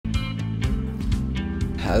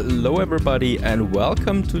Hello everybody and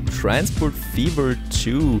welcome to Transport Fever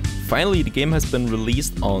 2. Finally the game has been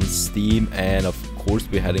released on Steam and of course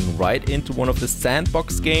we're heading right into one of the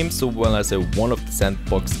sandbox games. So when I say one of the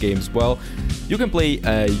sandbox games, well, you can play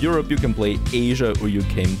Europe, you can play Asia, or you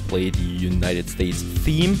can play the United States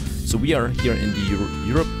theme. So we are here in the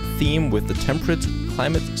Europe theme with the temperate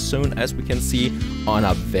climate zone, as we can see, on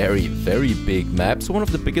a very big map. So one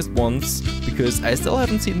of the biggest ones, because I still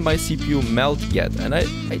haven't seen my CPU melt yet, and I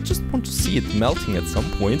just want to see it melting at some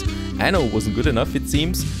point. I know it wasn't good enough, it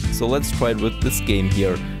seems, so let's try it with this game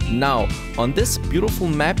here. Now, on this beautiful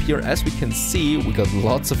map here, as we can see, we got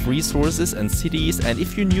lots of resources and cities, and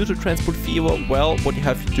if you're new to Transport Fever, well, what you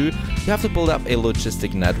have to do, you have to build up a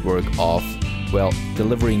logistic network of, well,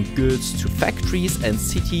 delivering goods to factories and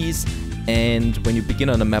cities. And when you begin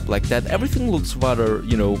on a map like that, everything looks rather,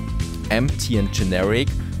 you know, empty and generic.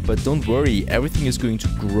 But don't worry, everything is going to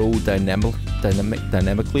grow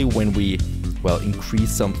dynamically when we, well,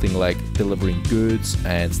 increase something like delivering goods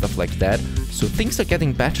and stuff like that. So things are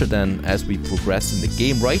getting better then as we progress in the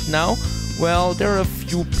game. Right now, well, there are a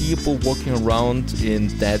few people walking around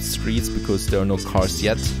in dead streets because there are no cars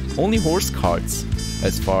yet. Only horse carts,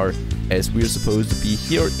 as far as we're supposed to be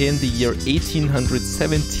here in the year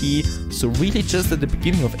 1870, so really just at the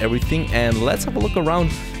beginning of everything. And let's have a look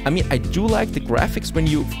around. I mean, I do like the graphics when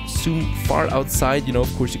you zoom far outside, you know,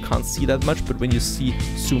 of course you can't see that much, but when you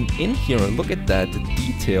zoom in here and look at that, the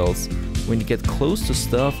details, when you get close to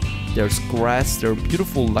stuff, there's grass, there are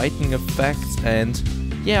beautiful lighting effects, and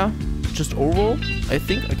yeah, just overall, I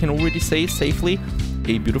think I can already say safely,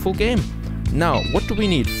 a beautiful game. Now, what do we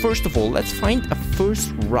need? First of all, let's find a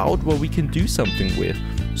first route where we can do something with.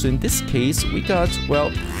 So in this case, we got, well,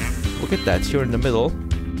 look at that here in the middle,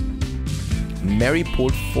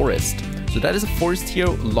 Maryport Forest. So that is a forest here,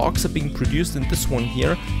 logs are being produced in this one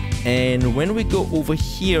here. And when we go over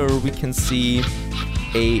here, we can see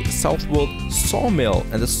a Southworld sawmill.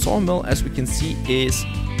 And the sawmill, as we can see, is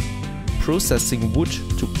processing wood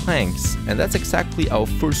to planks. And that's exactly our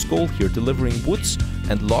first goal here, delivering woods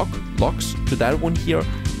and logs to that one here,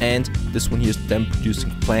 and this one here is then producing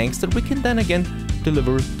planks that we can then again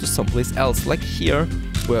deliver to someplace else, like here,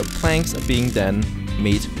 where planks are being then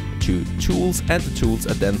made to tools, and the tools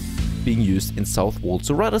are then being used in Southworld.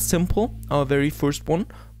 So rather simple, our very first one,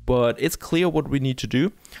 but it's clear what we need to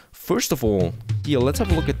do. First of all, here, let's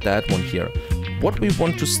have a look at that one here. What we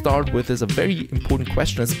want to start with is a very important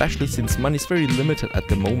question, especially since money is very limited at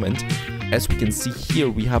the moment. As we can see here,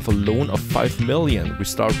 we have a loan of 5 million. We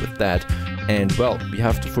start with that. And well, we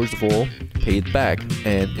have to first of all pay it back.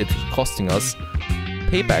 And it's costing us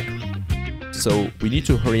payback. So we need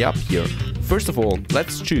to hurry up here. First of all,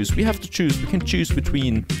 let's choose. We have to choose. We can choose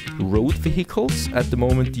between road vehicles. At the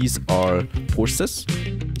moment, these are horses.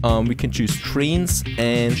 We can choose trains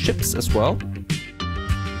and ships as well.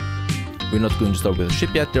 We're not going to start with a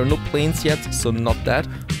ship yet, there are no planes yet, so not that.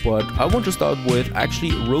 But I want to start with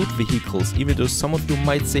actually road vehicles, even though some of you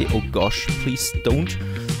might say, oh gosh, please don't.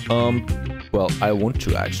 Well, I want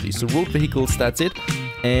to actually. So road vehicles, that's it.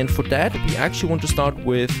 And for that, we actually want to start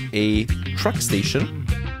with a truck station.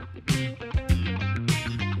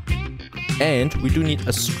 And we do need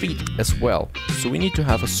a street as well. So we need to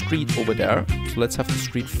have a street over there. So let's have the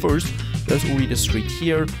street first. There's already a street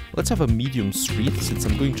here. Let's have a medium street, since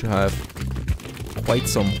I'm going to have quite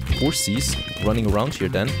some horses running around here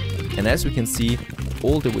then. And as we can see,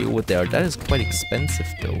 all the way over there, that is quite expensive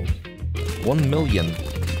though. 1 million.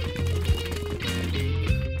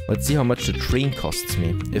 Let's see how much the train costs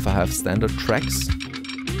me if I have standard tracks.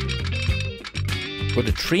 But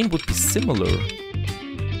the train would be similar.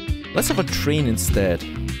 Let's have a train instead.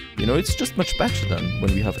 You know, it's just much better than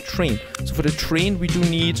when we have a train. So for the train, we do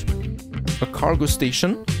need a cargo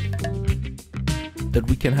station that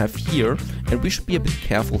we can have here. And we should be a bit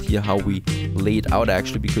careful here how we lay it out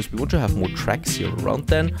actually, because we want to have more tracks here around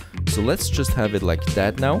then. So let's just have it like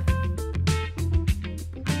that now.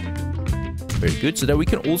 Very good. So that we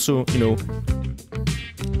can also, you know,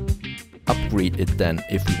 upgrade it then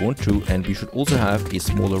if we want to. And we should also have a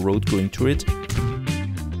smaller road going to it.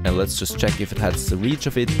 And let's just check if it has the reach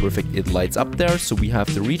of it. Perfect, it lights up there, so we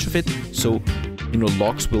have the reach of it. So, you know,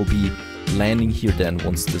 logs will be landing here then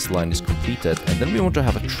once this line is completed. And then we want to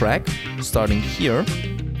have a track starting here.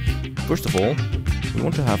 First of all, we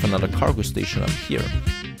want to have another cargo station up here.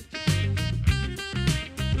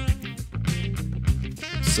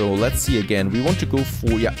 So let's see again, we want to go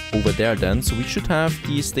for, yeah, over there then. So we should have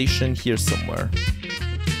the station here somewhere.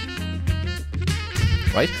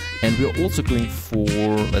 Right? And we're also going for,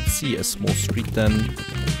 let's see, a small street then.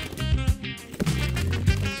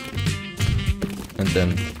 And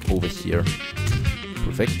then over here.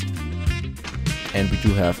 Perfect. And we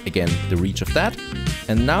do have, again, the reach of that.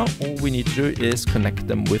 And now all we need to do is connect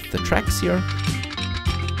them with the tracks here.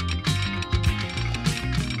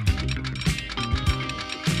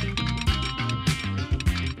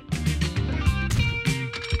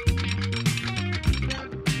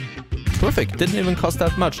 Perfect, didn't even cost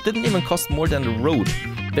that much, didn't even cost more than the road.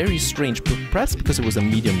 Very strange, perhaps because it was a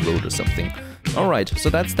medium road or something. Alright,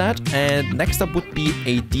 so that's that, and next up would be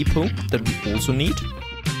a depot that we also need.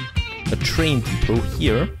 A train depot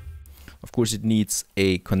here. Of course it needs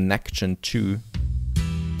a connection to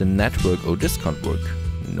the network. Oh, this can't work.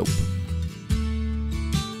 Nope.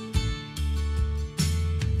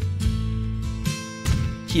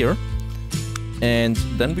 Here. And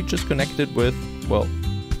then we just connect it with, well,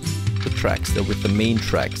 the tracks, they're with the main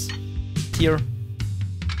tracks here.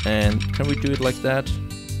 And can we do it like that?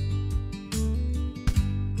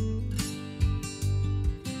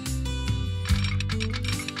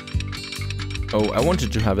 Oh, I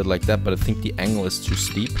wanted to have it like that, but I think the angle is too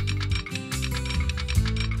steep.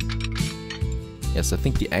 Yes, I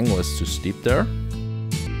think the angle is too steep there.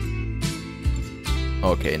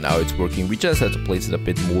 Okay, now it's working. We just had to place it a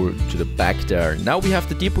bit more to the back there. Now we have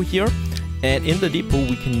the depot here. And in the depot,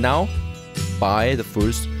 we can now buy the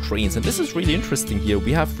first trains. And this is really interesting here.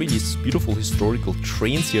 We have really beautiful historical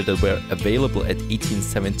trains here that were available at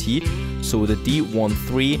 1870. So the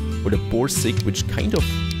D13 or the Borsig, which kind of...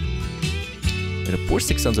 The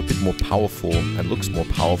Borsig sounds a bit more powerful and looks more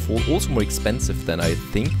powerful. Also more expensive than I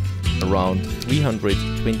think. Around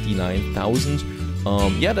 329,000.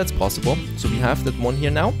 Yeah, that's possible. So we have that one here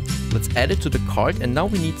now. Let's add it to the cart. And now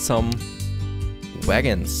we need some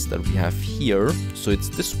wagons that we have here. So it's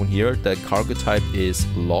this one here. The cargo type is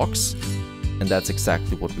logs, and that's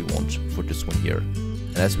exactly what we want for this one here.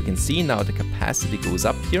 And as we can see now, the capacity goes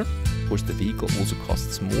up here. Of course, the vehicle also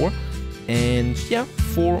costs more. And yeah,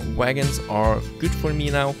 4 wagons are good for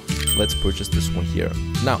me now. Let's purchase this one here.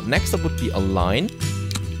 Now, next up would be a line.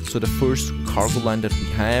 So the first cargo line that we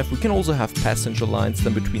have. We can also have passenger lines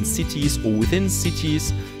then between cities or within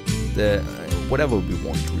cities. Whatever we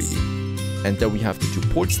want really. And there we have the 2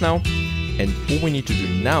 ports now. And all we need to do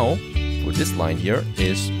now for this line here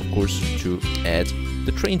is, of course, to add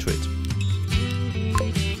the train to it.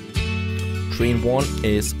 Train 1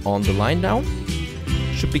 is on the line now.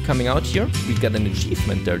 Should be coming out here. We got an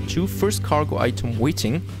achievement there too. First cargo item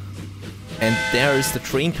waiting. And there is the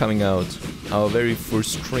train coming out. Our very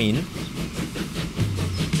first train.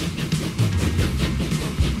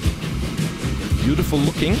 Beautiful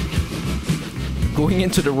looking. Going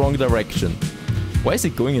into the wrong direction. Why is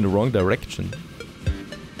it going in the wrong direction?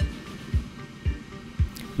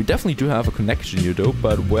 We definitely do have a connection here though,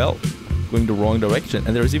 but well, going the wrong direction.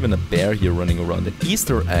 And there's even a bear here running around. An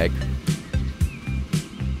Easter egg.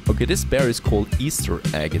 Okay, this bear is called Easter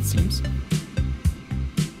egg, it seems.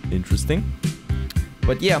 Interesting.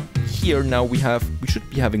 But yeah, here now we should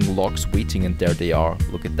be having logs waiting, and there they are.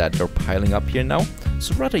 Look at that, they're piling up here now.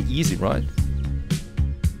 So rather easy, right?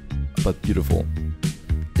 But beautiful.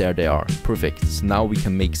 There they are. Perfect. So now we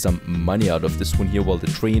can make some money out of this one here while the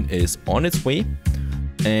train is on its way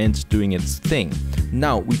and doing its thing.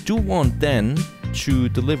 Now, we do want then to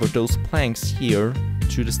deliver those planks here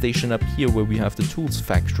to the station up here where we have the tools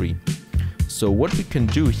factory. So what we can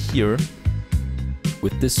do here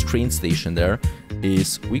with this train station there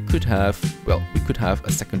is we could have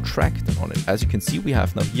a second track then on it. As you can see, we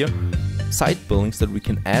have now here side buildings that we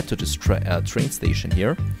can add to this train station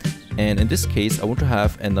here. And in this case, I want to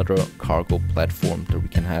have another cargo platform that we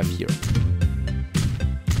can have here.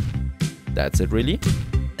 That's it really.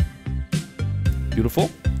 Beautiful.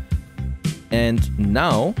 And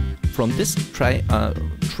now, from this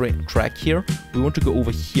track here, we want to go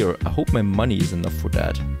over here. I hope my money is enough for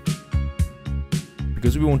that.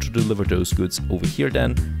 Because we want to deliver those goods over here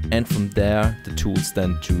then. And from there, the tools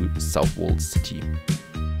then to Southwold City.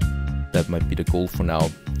 That might be the goal for now.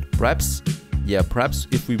 Perhaps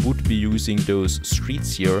if we would be using those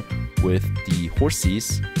streets here with the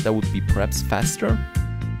horses, that would be perhaps faster.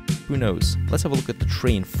 Who knows? Let's have a look at the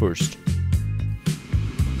train first.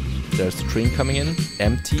 There's the train coming in,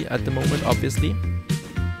 empty at the moment, obviously.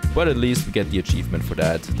 But at least we get the achievement for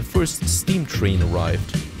that. The first steam train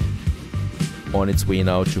arrived. On its way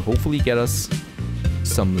now to hopefully get us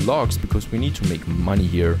some logs, because we need to make money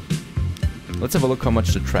here. Let's have a look how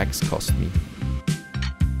much the tracks cost me.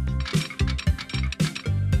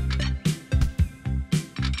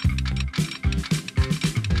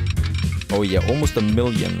 Oh yeah, almost 1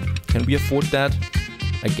 million. Can we afford that?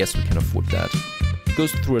 I guess we can afford that. It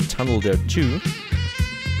goes through a tunnel there too.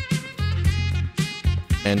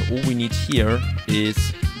 And all we need here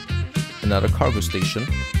is another cargo station.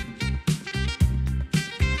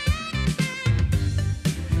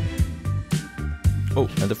 Oh,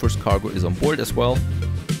 and the first cargo is on board as well.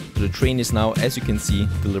 So the train is now, as you can see,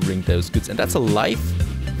 delivering those goods. And that's a live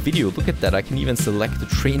video. Look at that. I can even select the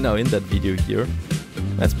train now in that video here.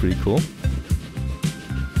 That's pretty cool.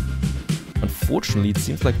 Unfortunately, it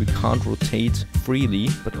seems like we can't rotate freely,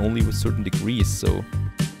 but only with certain degrees. So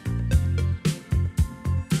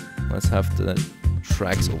let's have the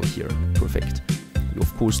tracks over here. Perfect. You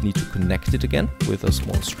of course need to connect it again with a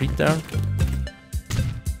small street there.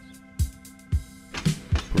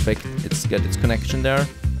 Perfect. It's got its connection there.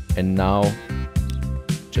 And now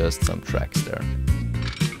just some tracks there.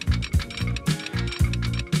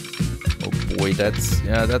 Oh boy,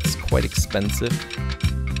 that's quite expensive.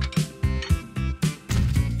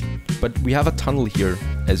 But we have a tunnel here,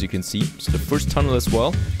 as you can see. So the first tunnel as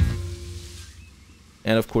well.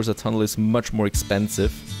 And of course a tunnel is much more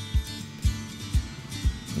expensive.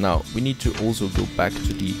 Now, we need to also go back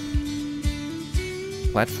to the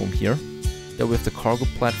platform here. There we have the cargo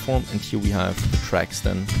platform, and here we have the tracks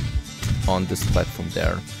then on this platform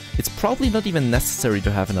there. It's probably not even necessary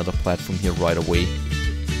to have another platform here right away,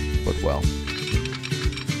 but well.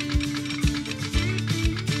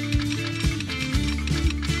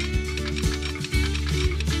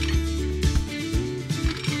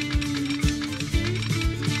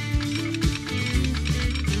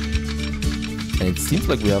 And it seems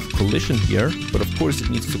like we have collision here, but of course it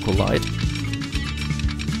needs to collide.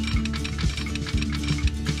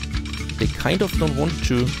 They kind of don't want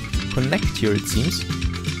to connect here, it seems.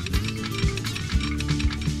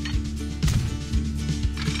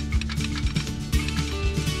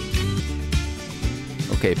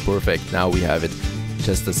 Okay, perfect. Now we have it.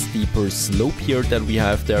 Just a steeper slope here that we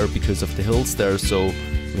have there because of the hills there, so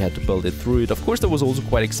we had to build it through it. Of course, that was also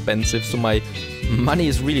quite expensive, so my money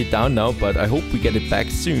is really down now, but I hope we get it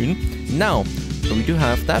back soon. Now, we do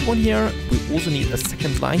have that one here. We also need a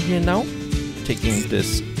second line here now, taking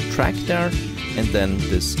this track there and then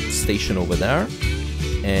this station over there.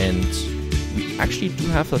 And we actually do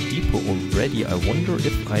have a depot already. I wonder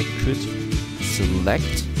if I could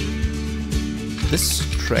select this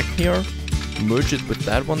track here, merge it with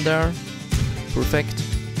that one there. Perfect.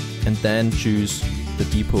 And then choose the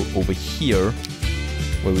depot over here,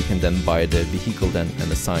 where we can then buy the vehicle then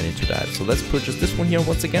and assign it to that. So let's purchase this one here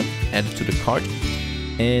once again, add it to the cart.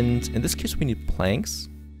 And in this case we need planks.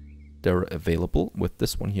 They're available with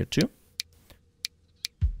this one here too.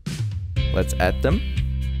 Let's add them.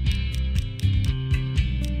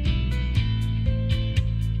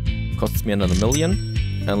 Costs me another 1 million.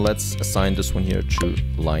 And let's assign this one here to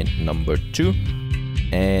line number 2.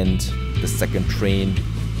 And the second train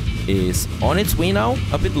is on its way now,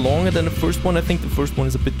 a bit longer than the first one. I think the first one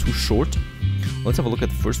is a bit too short. Let's have a look at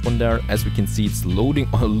the first one there. As we can see, it's loading.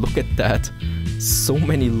 Oh, look at that. So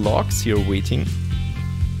many logs here waiting.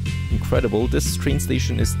 Incredible. This train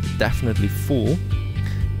station is definitely full.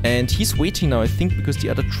 And he's waiting now, I think, because the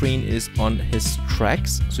other train is on his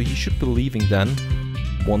tracks. So he should be leaving then,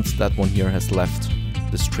 once that one here has left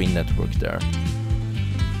this train network there.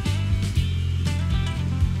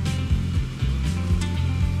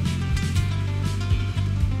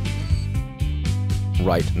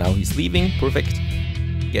 Right, now he's leaving. Perfect.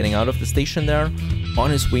 Getting out of the station there. On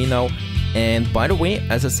his way now. And by the way,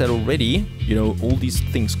 as I said already, you know, all these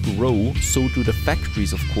things grow. So do the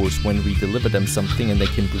factories, of course, when we deliver them something and they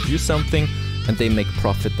can produce something and they make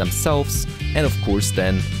profit themselves. And of course,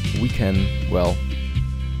 then we can, well,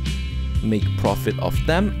 make profit of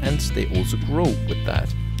them, and they also grow with that.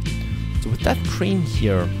 So with that train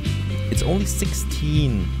here, it's only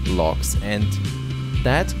 16 logs, and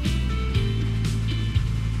that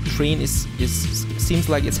train seems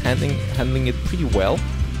like it's handling it pretty well.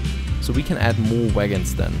 So we can add more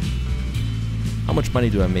wagons then. How much money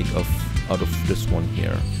do I make out of this one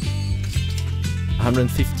here?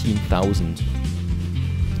 115,000.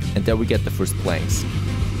 And there we get the first planks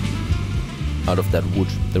out of that wood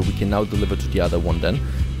that we can now deliver to the other one then.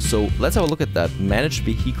 So let's have a look at that. Managed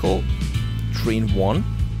vehicle, train 1.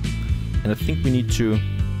 And I think we need to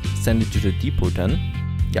send it to the depot then.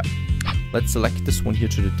 Yeah. Let's select this one here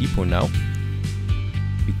to the depot now.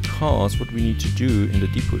 Because what we need to do in the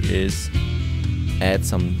depot is add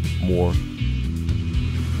some more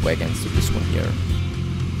wagons to this one here.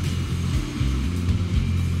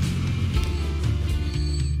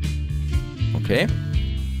 Okay.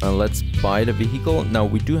 Let's buy the vehicle. Now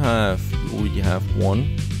we already have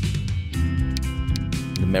one.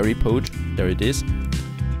 The Mary Pod, there it is.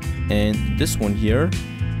 And this one here,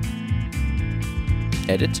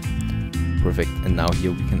 edit. Perfect. And now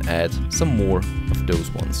here we can add some more of those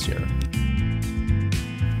ones here.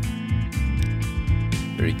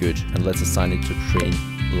 Very good. And let's assign it to train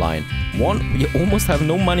line 1. We almost have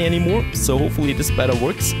no money anymore, so hopefully this better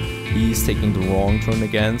works. He's taking the wrong turn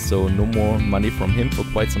again, so no more money from him for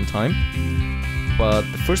quite some time. But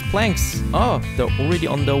the first planks, they're already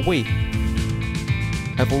on their way.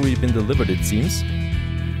 Have already been delivered, it seems,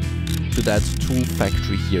 to that tool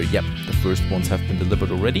factory here. Yep, the first ones have been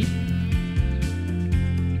delivered already.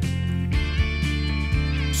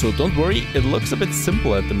 So don't worry, it looks a bit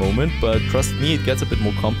simple at the moment, but trust me, it gets a bit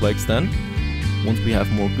more complex then once we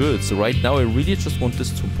have more goods. So right now I really just want this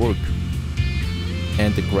to work.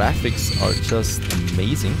 And the graphics are just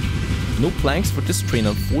amazing. No planks for this train,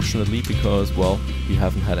 unfortunately, because, well, we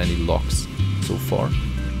haven't had any locks so far.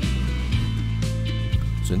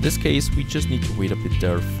 So in this case, we just need to wait a bit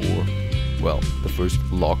there for, well, the first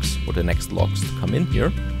locks or the next locks to come in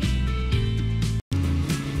here.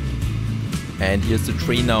 And here's the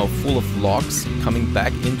train now full of locks coming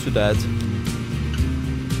back into that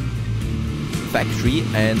factory.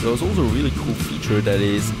 And there's also a really cool feature that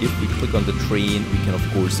is, if we click on the train, we can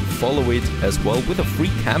of course follow it as well with a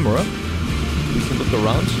free camera. We can look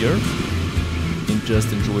around here and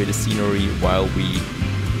just enjoy the scenery while we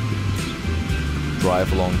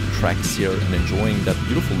drive along the tracks here and enjoying that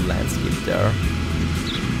beautiful landscape there.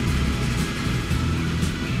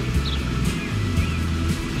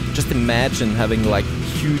 Just imagine having like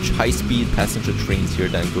huge high-speed passenger trains here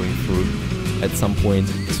then going through. At some point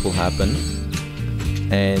this will happen.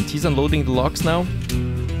 And he's unloading the logs now,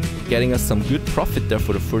 getting us some good profit there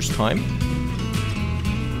for the first time.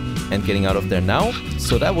 And getting out of there now.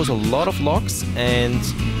 So that was a lot of logs, and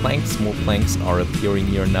planks, more planks are appearing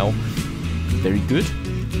here now. Very good.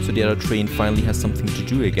 So the other train finally has something to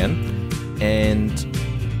do again. And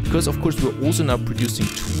because of course we're also now producing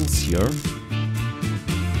tools here,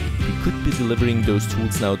 we could be delivering those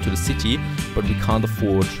tools now to the city, but we can't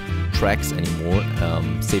afford tracks anymore.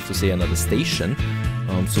 Safe to say, another station.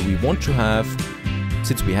 So we want to have,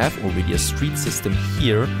 since we have already a street system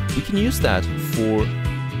here, we can use that for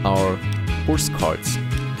our horse carts.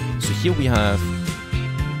 So here we have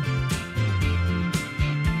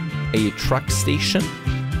a truck station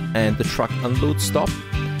and the truck unload stop,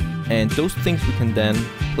 and those things we can then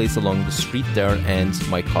place along the street there, and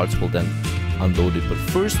my carts will then unload it. But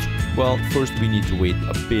first we need to wait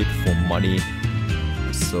a bit for money.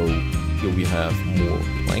 So here we have more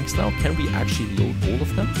planks now. Can we actually load all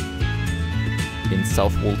of them in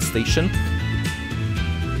Southwold Station?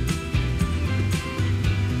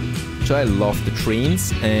 So I love the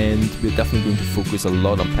trains, and we're definitely going to focus a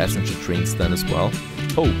lot on passenger trains then as well.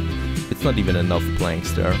 Oh, it's not even enough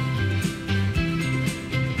planks there.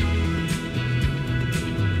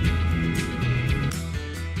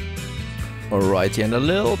 Alright, and a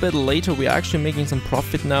little bit later we're actually making some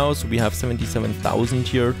profit now. So we have 77,000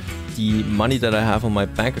 here. The money that I have on my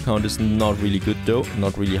bank account is not really good though,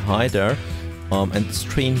 not really high there. And this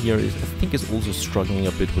train here is, I think, is also struggling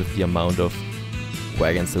a bit with the amount of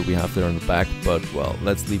wagons that we have there on the back, but well,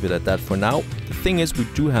 let's leave it at that for now. The thing is, we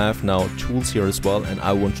do have now tools here as well, and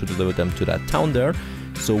I want to deliver them to that town there.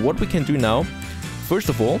 So what we can do now, first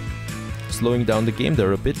of all, slowing down the game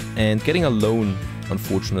there a bit and getting a loan,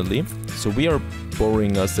 unfortunately. So we are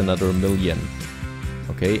borrowing us another 1 million.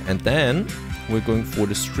 Okay, and then we're going for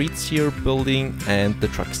the streets here, building, and the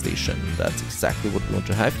truck station. That's exactly what we want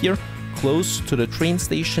to have here, close to the train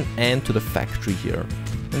station and to the factory here.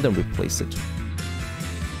 And then we place it.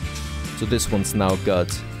 So this one's now got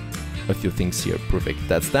a few things here. Perfect,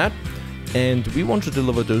 that's that. And we want to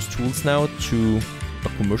deliver those tools now to a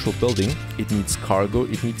commercial building. It needs cargo,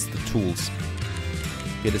 it needs the tools.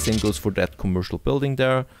 Okay, the same goes for that commercial building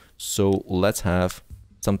there. So let's have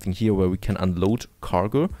something here where we can unload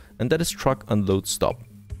cargo, and that is truck unload stop.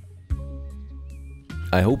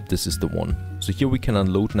 I hope this is the one. So here we can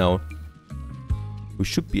unload now. We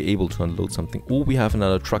should be able to unload something. Or we have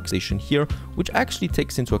another truck station here, which actually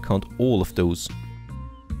takes into account all of those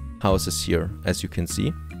houses here, as you can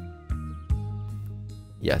see.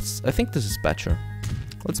 Yes, I think this is better.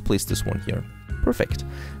 Let's place this one here. Perfect.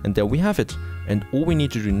 And there we have it. And all we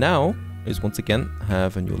need to do now is once again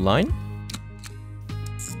have a new line.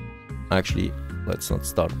 Actually, let's not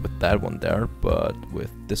start with that one there, but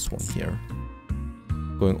with this one here.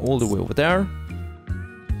 Going all the way over there.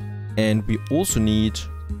 And we also need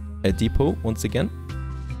a depot once again.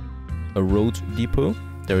 A road depot.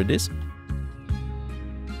 There it is.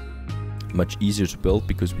 Much easier to build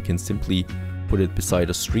because we can simply put it beside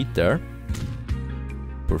a street there.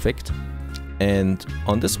 Perfect. And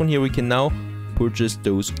on this one here we can now purchase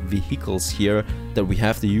those vehicles here that we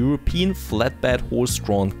have. The European flatbed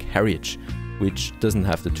horse-drawn carriage, which doesn't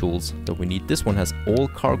have the tools that we need. This one has all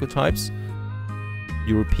cargo types.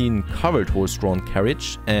 European covered horse-drawn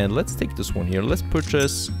carriage. And let's take this one here. Let's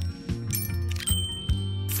purchase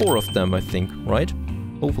 4 of them, I think, right?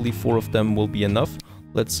 Hopefully 4 of them will be enough.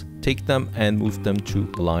 Let's take them and move them to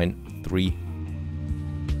line 3.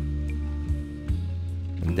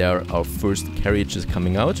 And there our first carriage is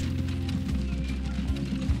coming out.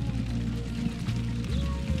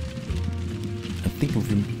 I think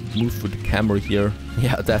if we move for the camera here,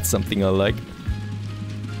 yeah, that's something I like.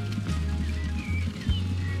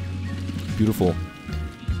 Beautiful.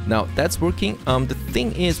 Now that's working. The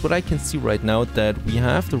thing is, what I can see right now, that we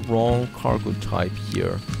have the wrong cargo type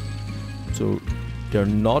here. So they're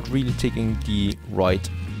not really taking the right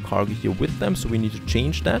cargo here with them, so we need to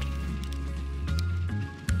change that.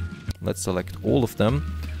 Let's select all of them,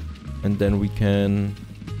 and then we can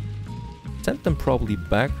send them probably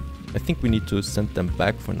back. I think we need to send them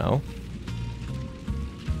back for now.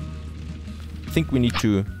 I think we need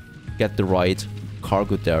to get the right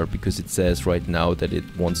cargo there, because it says right now that it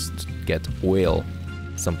wants to get oil.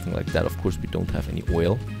 Something like that. Of course, we don't have any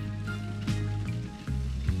oil.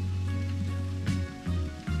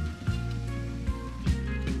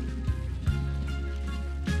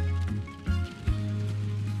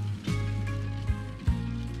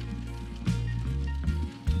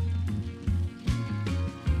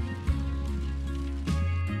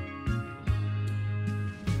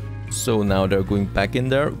 So now they're going back in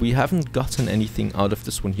there. We haven't gotten anything out of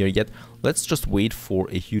this one here yet. Let's just wait for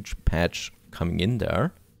a huge patch coming in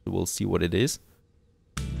there. So we'll see what it is.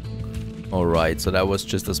 Alright, so that was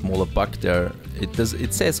just a smaller bug there.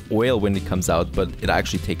 It says oil when it comes out, but it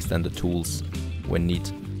actually takes then the tools when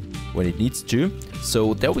it needs to.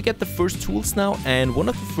 So there we get the first tools now, and one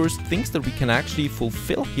of the first things that we can actually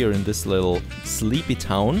fulfill here in this little sleepy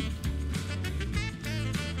town.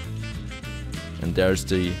 And there's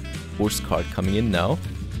the horse cart coming in now.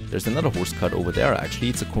 There's another horse cart over there actually.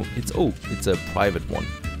 It's a private one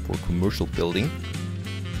for commercial building.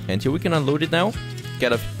 And here we can unload it now.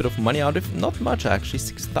 Get a bit of money out of it. Not much actually,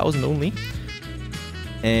 6,000 only.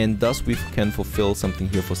 And thus we can fulfill something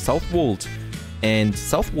here for Southwold. And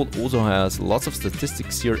Southwold also has lots of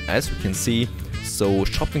statistics here, as we can see. So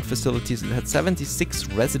shopping facilities, it had 76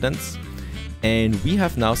 residents. And we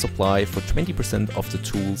have now supply for 20% of the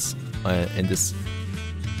tools in this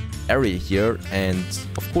area here, and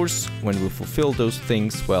of course when we fulfill those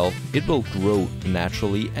things, well, it will grow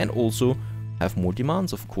naturally and also have more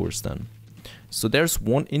demands, of course, then. So there's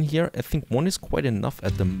one in here. I think one is quite enough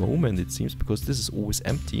at the moment, it seems, because this is always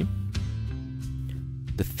empty.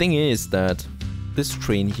 The thing is that this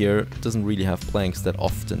train here doesn't really have planks that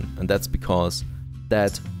often, and that's because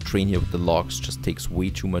that train here with the logs just takes way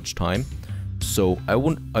too much time. So I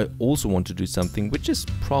also want to do something which is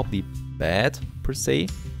probably bad per se.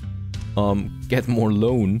 Get more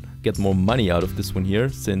loan, get more money out of this one here,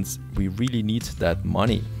 since we really need that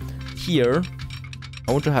money. Here,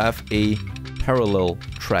 I want to have a parallel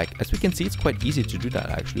track. As we can see, it's quite easy to do that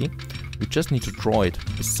actually. We just need to draw it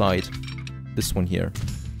beside this one here.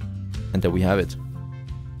 And there we have it.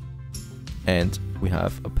 And we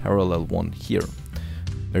have a parallel one here.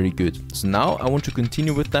 Very good. So now I want to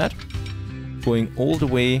continue with that, going all the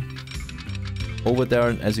way over there,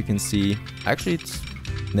 and as you can see, actually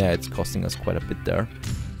it's costing us quite a bit there.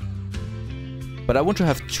 But I want to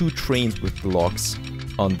have 2 trains with the logs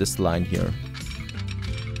on this line here.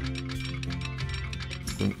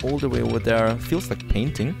 Going all the way over there, feels like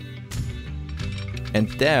painting. And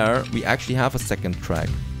there we actually have a second track,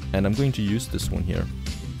 and I'm going to use this one here.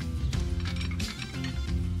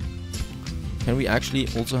 Can we actually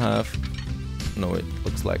also have... No, it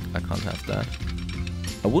looks like I can't have that.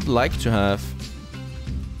 I would like to have...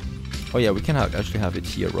 Oh yeah, we can actually have it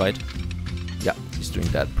here, right? Yeah, he's doing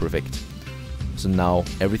that. Perfect. So now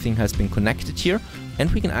everything has been connected here,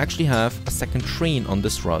 and we can actually have a second train on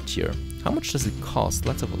this route here. How much does it cost?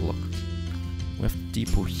 Let's have a look. We have the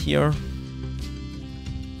depot here.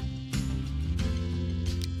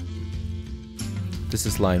 This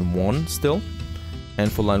is line 1 still.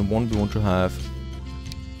 And for line 1 we want to have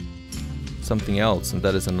something else, and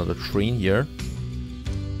that is another train here.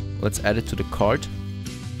 Let's add it to the cart.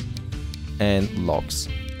 And logs.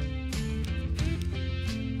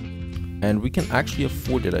 And we can actually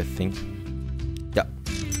afford it, I think. Yeah,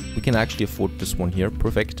 we can actually afford this one here.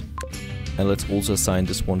 Perfect. And let's also assign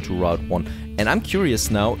this one to route 1. And I'm curious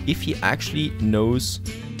now if he actually knows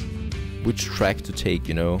which track to take,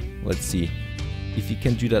 you know. Let's see. If he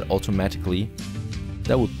can do that automatically,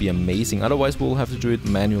 that would be amazing. Otherwise we'll have to do it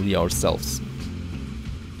manually ourselves.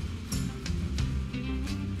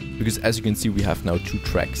 because as you can see, we have now 2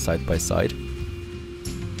 tracks side by side.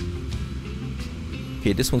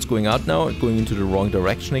 Okay, this one's going out now, going into the wrong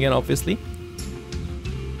direction again, obviously.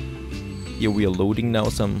 Here we are loading now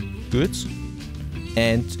some goods.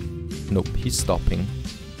 And nope, he's stopping.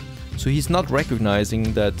 So he's not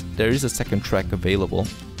recognizing that there is a second track available.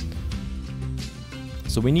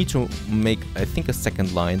 So we need to make, I think, a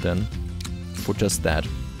second line then for just that.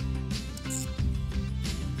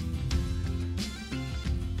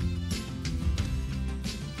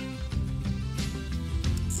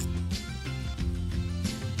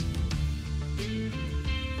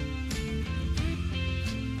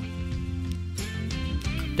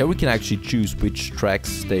 There we can actually choose which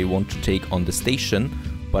tracks they want to take on the station,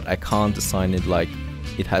 but I can't assign it like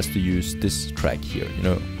it has to use this track here, you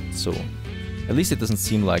know, so at least it doesn't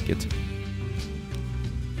seem like it.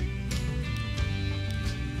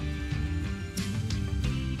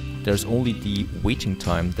 There's only the waiting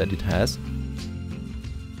time that it has.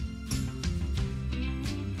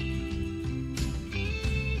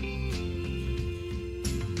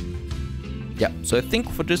 Yeah, so I think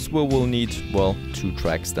for this we will need, well, 2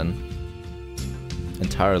 tracks then,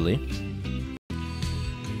 entirely.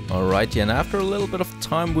 Alright, yeah, and after a little bit of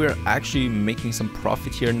time we're actually making some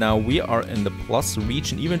profit here. Now we are in the plus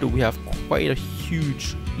region, even though we have quite a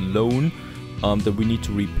huge loan that we need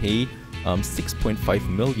to repay, 6.5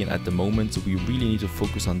 million at the moment, so we really need to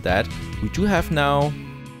focus on that. We do have now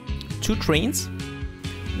 2 trains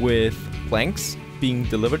with planks being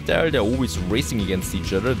delivered there. They're always racing against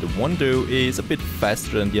each other. The one though is a bit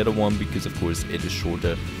faster than the other one because of course it is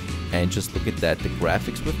shorter. And just look at that, the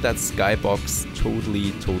graphics with that skybox,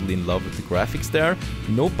 totally in love with the graphics there.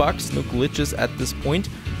 No bugs, no glitches at this point.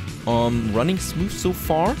 Running smooth so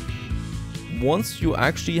far. Once you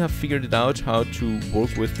actually have figured it out how to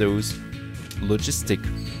work with those logistic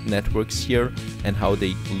networks here and how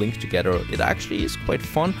they link together, it actually is quite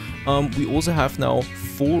fun. We also have now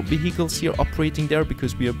 4 vehicles here operating there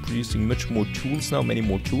because we are producing much more tools now, many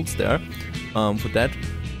more tools there for that,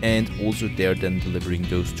 and also they're then delivering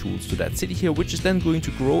those tools to that city here, which is then going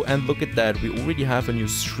to grow. And look at that, we already have a new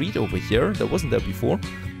street over here that wasn't there before.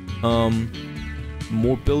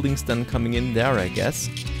 More buildings then coming in there, I guess.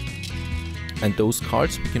 And those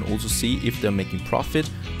cards we can also see if they're making profit.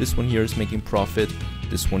 This one here is making profit,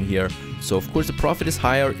 this one here. So of course the profit is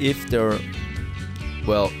higher if they're,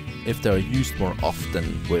 well, if they're used more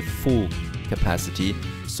often with full capacity.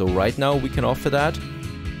 So right now we can offer that.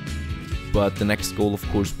 But the next goal of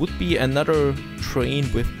course would be another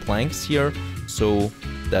train with planks here, so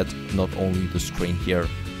that not only this train here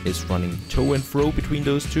is running to and fro between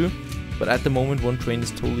those two, but at the moment 1 train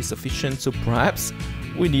is totally sufficient, so perhaps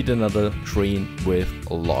we need another train with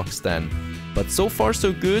logs then. But so far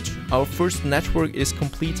so good, our first network is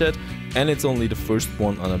completed and it's only the first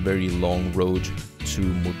one on a very long road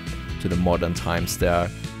to the modern times there.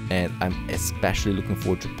 And I'm especially looking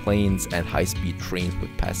forward to planes and high-speed trains with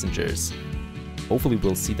passengers. Hopefully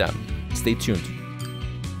we'll see them. Stay tuned.